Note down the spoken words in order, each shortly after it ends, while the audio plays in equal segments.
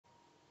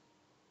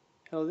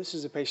Hello, this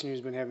is a patient who's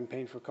been having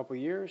pain for a couple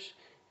of years.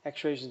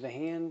 X-rays of the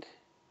hand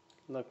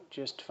look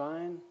just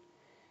fine.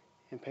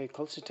 And pay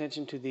close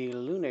attention to the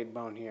lunate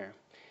bone here.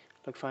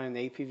 Look fine in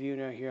the AP view.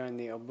 Now here on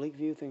the oblique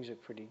view, things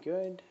look pretty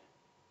good.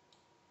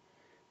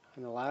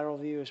 On the lateral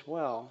view as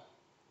well,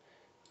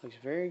 looks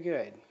very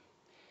good.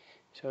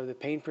 So the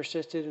pain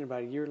persisted, and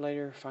about a year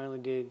later, finally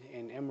did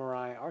an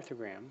MRI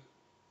arthrogram.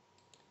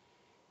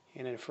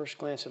 And at a first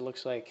glance, it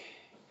looks like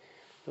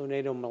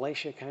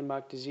lunatomalacia,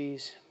 Steinbach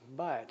disease.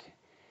 But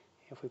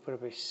if we put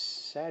up a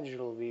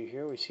sagittal view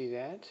here, we see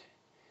that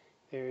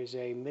there is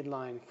a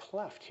midline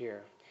cleft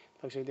here.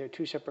 Looks like there are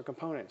two separate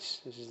components.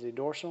 This is the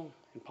dorsal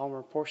and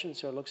palmar portion,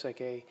 so it looks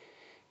like a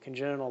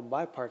congenital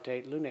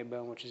bipartite lunate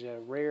bone, which is a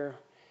rare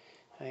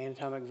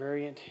anatomic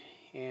variant,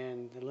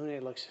 and the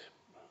lunate looks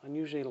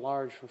unusually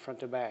large from front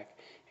to back.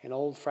 An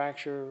old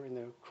fracture in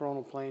the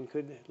coronal plane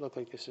could look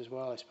like this as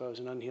well, I suppose,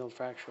 an unhealed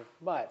fracture,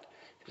 but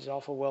this is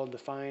awful well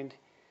defined,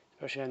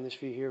 especially on this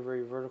view here,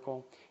 very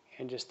vertical,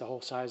 and just the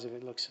whole size of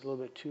it looks a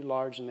little bit too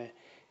large in the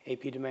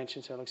AP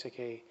dimension, so it looks like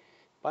a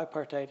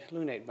bipartite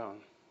lunate bone.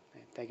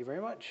 Thank you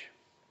very much.